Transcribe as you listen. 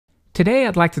Today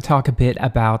I'd like to talk a bit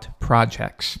about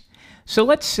projects. So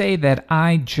let's say that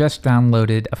I just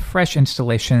downloaded a fresh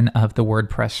installation of the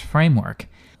WordPress framework.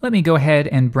 Let me go ahead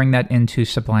and bring that into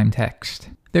Sublime Text.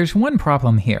 There's one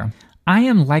problem here. I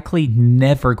am likely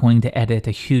never going to edit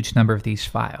a huge number of these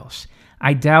files.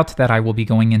 I doubt that I will be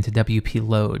going into WP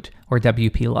load or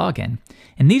WP login.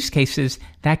 In these cases,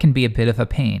 that can be a bit of a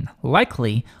pain.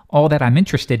 Likely, all that I'm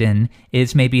interested in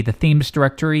is maybe the themes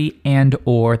directory and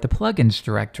or the plugins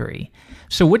directory.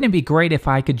 So wouldn't it be great if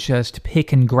I could just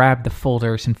pick and grab the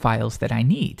folders and files that I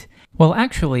need? Well,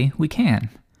 actually, we can.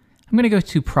 I'm going to go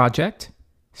to Project,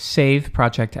 Save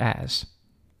Project As.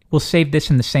 We'll save this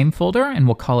in the same folder and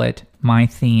we'll call it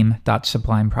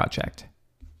mytheme.sublimeproject.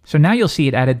 So now you'll see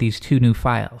it added these two new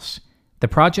files, the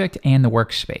project and the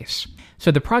workspace.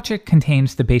 So the project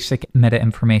contains the basic meta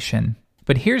information.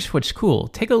 But here's what's cool.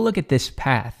 Take a look at this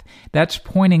path. That's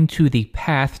pointing to the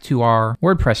path to our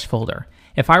WordPress folder.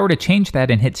 If I were to change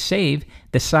that and hit save,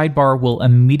 the sidebar will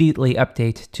immediately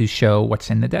update to show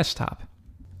what's in the desktop.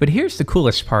 But here's the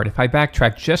coolest part. If I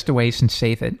backtrack just a ways and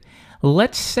save it,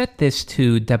 let's set this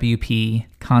to WP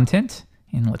content,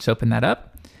 and let's open that up.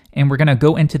 And we're going to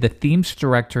go into the themes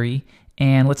directory,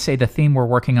 and let's say the theme we're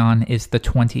working on is the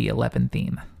 2011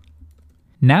 theme.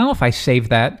 Now if I save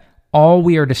that, all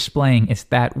we are displaying is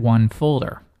that one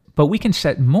folder. But we can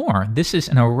set more. This is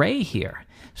an array here.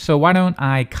 So why don't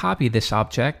I copy this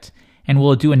object, and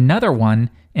we'll do another one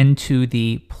into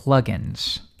the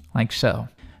plugins, like so.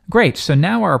 Great, so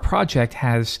now our project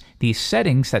has these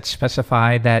settings that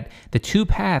specify that the two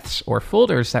paths or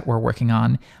folders that we're working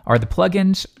on are the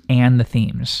plugins and the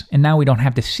themes. And now we don't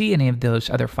have to see any of those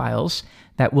other files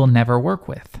that we'll never work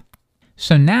with.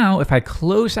 So now if I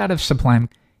close out of Sublime,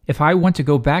 if I want to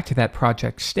go back to that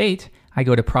project state, I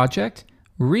go to Project,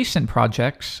 Recent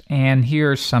Projects, and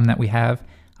here's some that we have.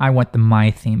 I want the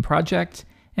My Theme project,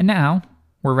 and now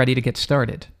we're ready to get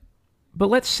started. But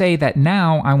let's say that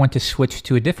now I want to switch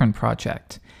to a different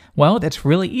project. Well, that's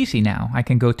really easy now. I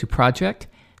can go to Project,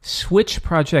 switch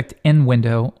project in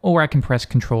window, or I can press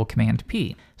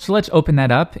Control-Command-P. So let's open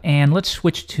that up and let's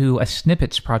switch to a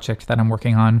snippets project that I'm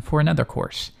working on for another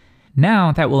course.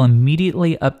 Now that will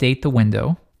immediately update the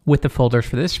window with the folders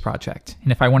for this project.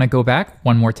 And if I want to go back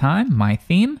one more time, My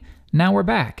Theme, now we're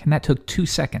back, and that took 2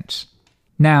 seconds.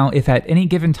 Now, if at any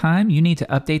given time you need to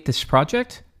update this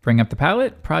project, bring up the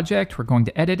palette, project, we're going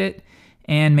to edit it,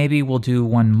 and maybe we'll do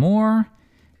one more,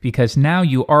 because now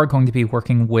you are going to be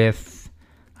working with,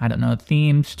 I don't know,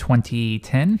 themes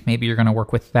 2010. Maybe you're going to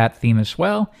work with that theme as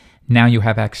well. Now you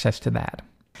have access to that.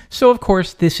 So of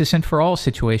course, this isn't for all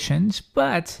situations,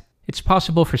 but it's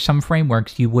possible for some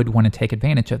frameworks you would want to take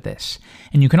advantage of this.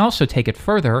 And you can also take it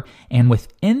further, and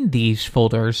within these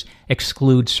folders,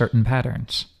 exclude certain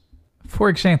patterns. For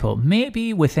example,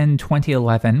 maybe within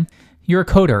 2011, you're a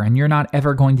coder and you're not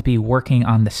ever going to be working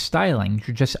on the styling,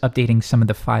 you're just updating some of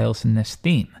the files in this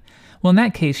theme. Well, in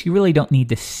that case, you really don't need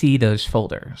to see those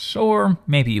folders, or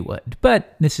maybe you would,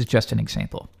 but this is just an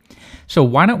example. So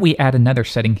why don't we add another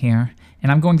setting here,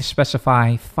 and I'm going to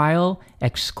specify file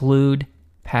exclude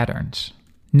patterns.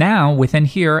 Now, within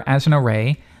here, as an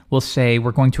array, we'll say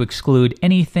we're going to exclude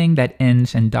anything that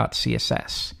ends in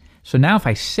 .css. So now if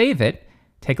I save it,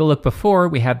 take a look before,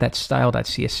 we have that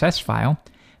style.css file.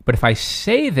 But if I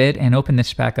save it and open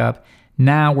this back up,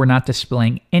 now we're not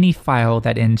displaying any file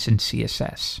that ends in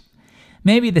CSS.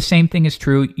 Maybe the same thing is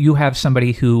true, you have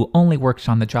somebody who only works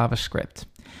on the JavaScript.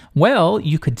 Well,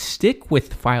 you could stick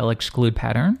with file exclude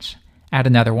patterns, add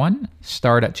another one,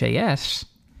 star.js,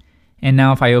 and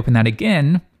now if I open that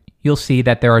again, you'll see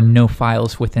that there are no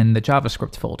files within the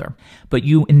JavaScript folder. But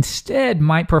you instead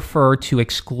might prefer to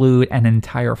exclude an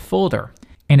entire folder.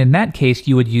 And in that case,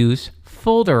 you would use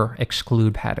folder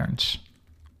exclude patterns.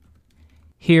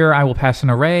 Here I will pass an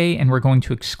array and we're going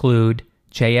to exclude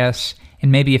JS,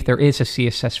 and maybe if there is a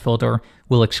CSS folder,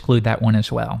 we'll exclude that one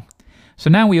as well.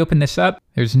 So now we open this up,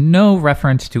 there's no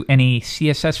reference to any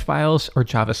CSS files or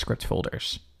JavaScript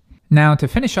folders. Now to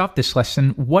finish off this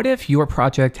lesson, what if your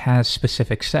project has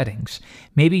specific settings?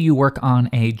 Maybe you work on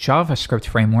a JavaScript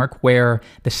framework where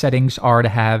the settings are to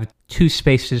have 2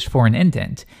 spaces for an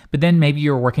indent, but then maybe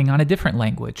you're working on a different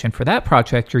language, and for that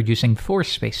project you're using 4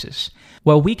 spaces.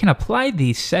 Well, we can apply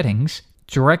these settings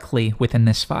directly within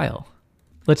this file.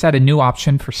 Let's add a new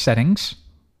option for settings.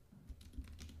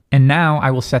 And now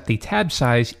I will set the tab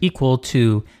size equal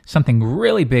to something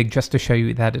really big just to show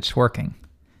you that it's working.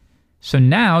 So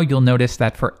now you'll notice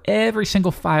that for every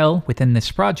single file within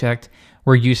this project,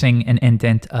 we're using an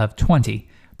indent of 20.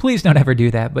 Please don't ever do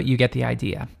that, but you get the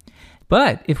idea.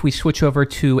 But if we switch over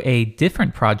to a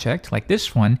different project like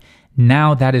this one,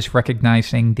 Now that is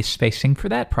recognizing the spacing for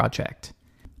that project.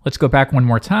 Let's go back one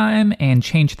more time and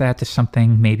change that to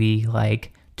something maybe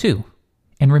like 2.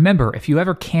 And remember, if you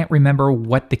ever can't remember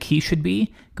what the key should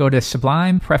be, go to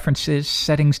Sublime, Preferences,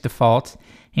 Settings Default,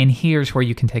 and here's where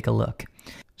you can take a look.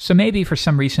 So maybe for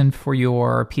some reason for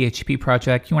your PHP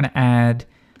project, you want to add,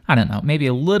 I don't know, maybe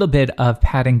a little bit of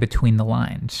padding between the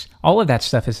lines. All of that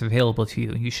stuff is available to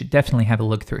you. You should definitely have a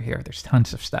look through here. There's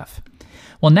tons of stuff.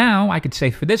 Well, now I could say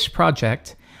for this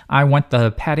project, I want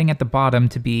the padding at the bottom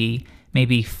to be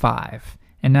maybe 5.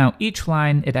 And now each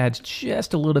line, it adds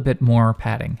just a little bit more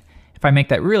padding. If I make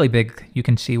that really big, you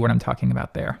can see what I'm talking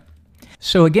about there.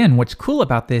 So again, what's cool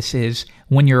about this is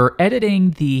when you're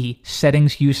editing the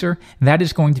settings user, that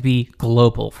is going to be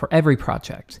global for every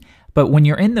project. But when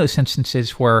you're in those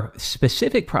instances where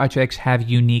specific projects have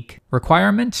unique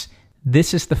requirements,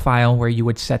 this is the file where you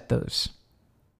would set those.